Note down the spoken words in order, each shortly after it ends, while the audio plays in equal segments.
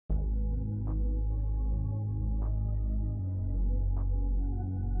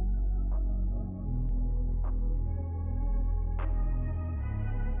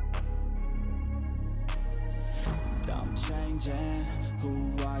changing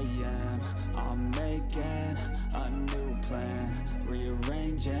who I am. I'm making a new plan,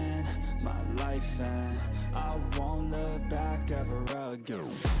 rearranging my life, and I won't look back ever again.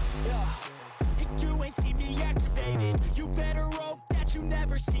 Yeah. You ain't see me activated. You better hope that you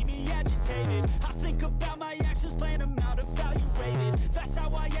never see me agitated. I think about my actions, plan them out, evaluated. That's how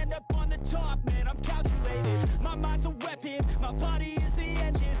I end up on the top, man, I'm calculated. My mind's a weapon, my body is the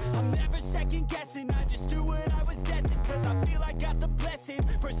engine. I'm never second guessing, I just do what I was destined. Cause I feel I got the blessing,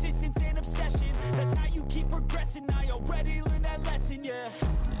 persistence and obsession. That's how you keep progressing, I already learned that lesson, yeah.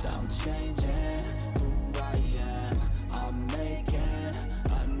 I'm changing who I am. I'm making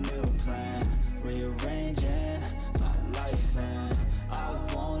a new plan, rearranging my life, and I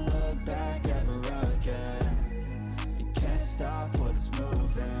won't look back ever again. You can't stop what's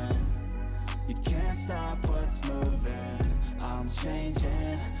moving. You can't stop what's moving. I'm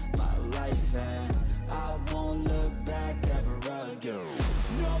changing my life, and I won't look back ever again.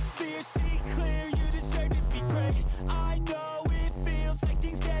 No fear, see clear, you deserve to be great. I know it feels like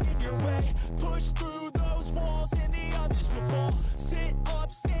things get in your way. Push through those walls and the others will fall. Sit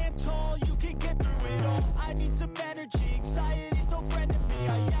up, stand tall, you can get through it all. I need some energy, anxiety's no friend to me.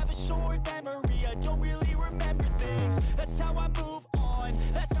 I have a short memory, I don't really remember things. That's how I move on,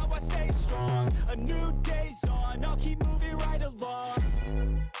 that's how I stay strong. A new day's on, I'll keep moving right along.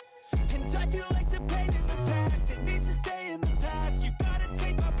 And I feel like the pain in the past, it needs to stay in the past. You gotta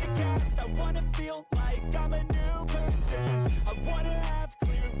take off the cast. I wanna feel like I'm a new person. I wanna have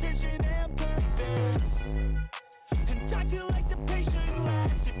clear vision and purpose. And I feel like the pain shouldn't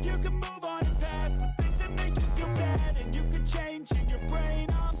last. If you can move on and past the things that make you feel bad, and you can change in your brain,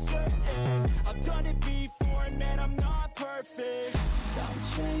 I'm certain. I've done it before and man, I'm not perfect. I'm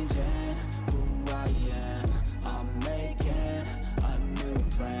changing who I am. I'm making a new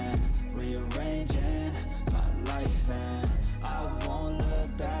plan, rearranging my life, and I won't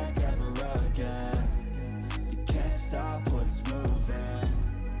look back ever again. You can't stop what's moving.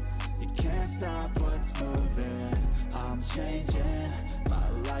 You can't stop what's moving. I'm changing my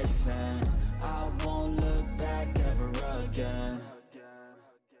life, and I won't look back ever again.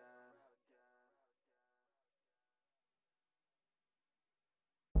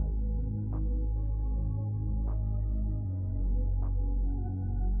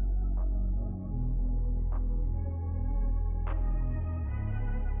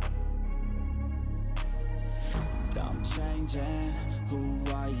 I'm changing who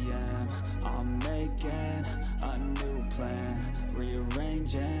I am. I'm making a new plan,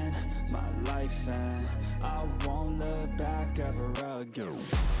 rearranging my life, and I won't look back ever again.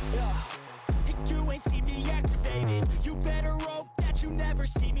 Yeah. You ain't see me activated. You better hope that you never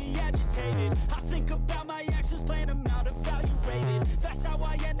see me agitated. I think about my actions, plan them out, evaluated. That's how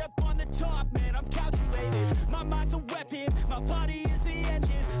I end up on the top, man, I'm calculated. My mind's a weapon, my body is the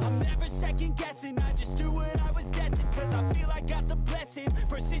engine. I'm never second guessing, I just do what I was destined. Cause I feel I got the blessing,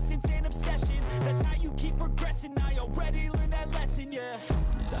 persistence and obsession. That's how you keep progressing, I already learned that lesson, yeah.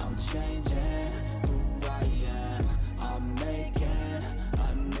 I'm changing who I am. I'm making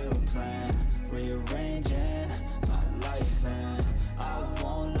a new plan, rearranging my life, and I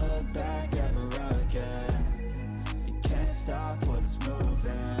won't look back ever again. You can't stop what's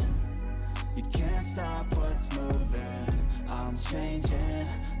moving. You can't stop what's moving. I'm changing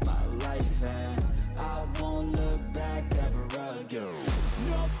my life, and I won't look back ever again.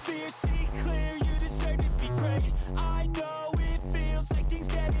 No fear, see clear, you deserve to be great. I know it feels like things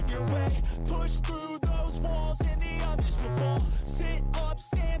get in your way. Push through those walls and the others will fall. Sit up,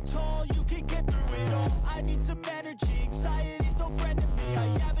 stand tall, you can get through it all. I need some energy, anxiety's no friend to me. I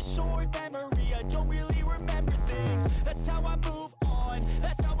have a short memory, I don't really remember things. That's how I move on,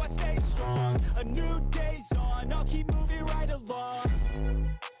 that's how I stay strong. A new day's on, I'll keep moving right along.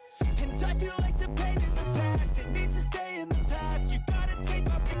 And I feel like the pain in the past, it needs to stay in the past. You gotta take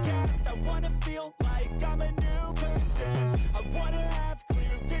off the cast. I wanna feel like I'm a new person. I wanna have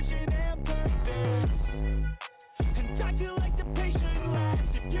clear vision and purpose. And I feel like the pain shouldn't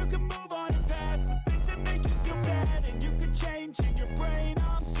last. If you can move on and past the things that make you feel bad, and you can change in your brain,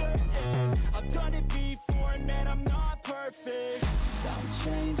 I'm certain. I've done it before and man, I'm not perfect. I'm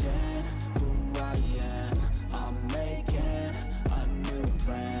changing who I am. I'm making a new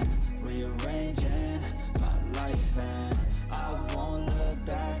plan, rearranging my life, and I won't look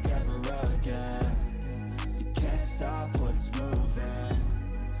back ever again. You can't stop what's moving.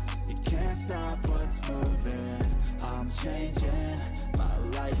 You can't stop what's moving. I'm changing my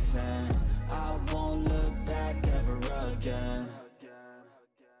life, and I won't look back ever again.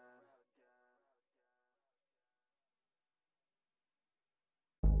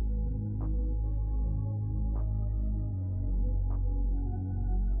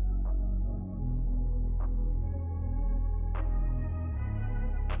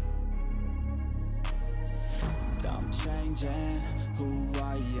 changing who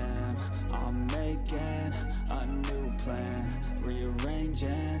I am. I'm making a new plan,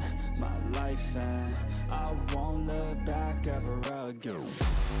 rearranging my life, and I won't look back ever again.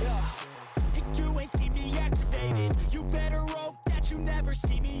 Yeah. And you ain't see me activated. You better hope that you never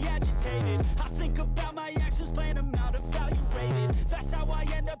see me agitated. I think about my actions, plan them out, evaluated. That's how I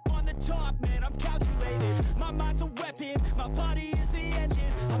end up on the top, man, I'm calculated. My mind's a weapon, my body is the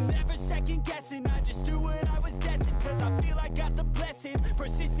engine. I'm never second guessing, I just do what I was destined. Cause I feel I got the blessing,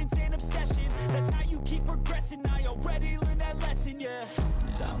 persistence and obsession. That's how you keep progressing, I already learned that lesson, yeah.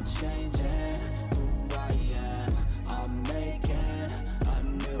 I'm changing who I am. I'm making a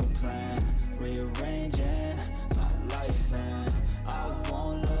new plan, rearranging my life, and I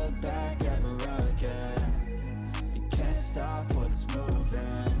won't look back ever again. You can't stop what's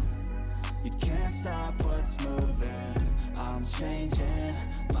moving. You can't stop what's moving. I'm changing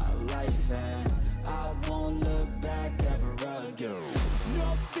my life, and I won't look back ever again.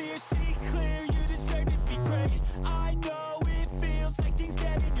 No fear, see clear, you deserve to be great. I know it feels like things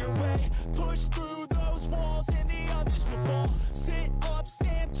get in your way. Push through those walls and the others will fall. Sit up,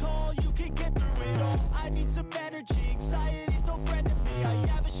 stand tall, you can get through it all. I need some energy, anxiety's no friend to me. I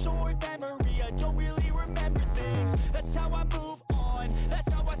have a short memory, I don't really remember things. That's how I move on,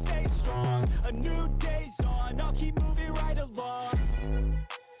 that's how I stay strong. A new day's on, I'll keep moving right along.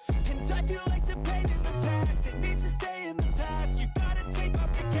 And I feel like the pain in the past, it needs to stay in the past. You gotta take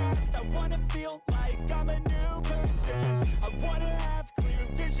off the cast. I wanna feel like I'm a new person. I wanna have clear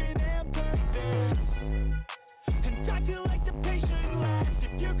vision and purpose. And I feel like the pain shouldn't last.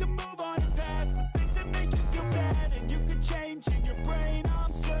 If you can move on and past the things that make you feel bad, and you can change in your brain,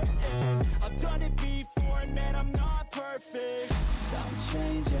 I'm certain. I've done it before and man, I'm not perfect. I'm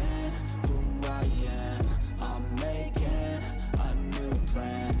changing who I am. I'm making a new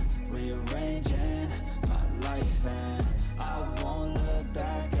plan, rearranging my life, and I won't look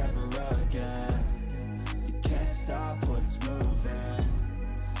back ever again. You can't stop what's moving.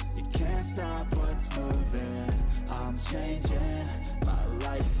 You can't stop what's moving. I'm changing my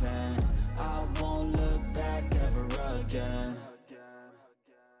life, and I won't look back ever again.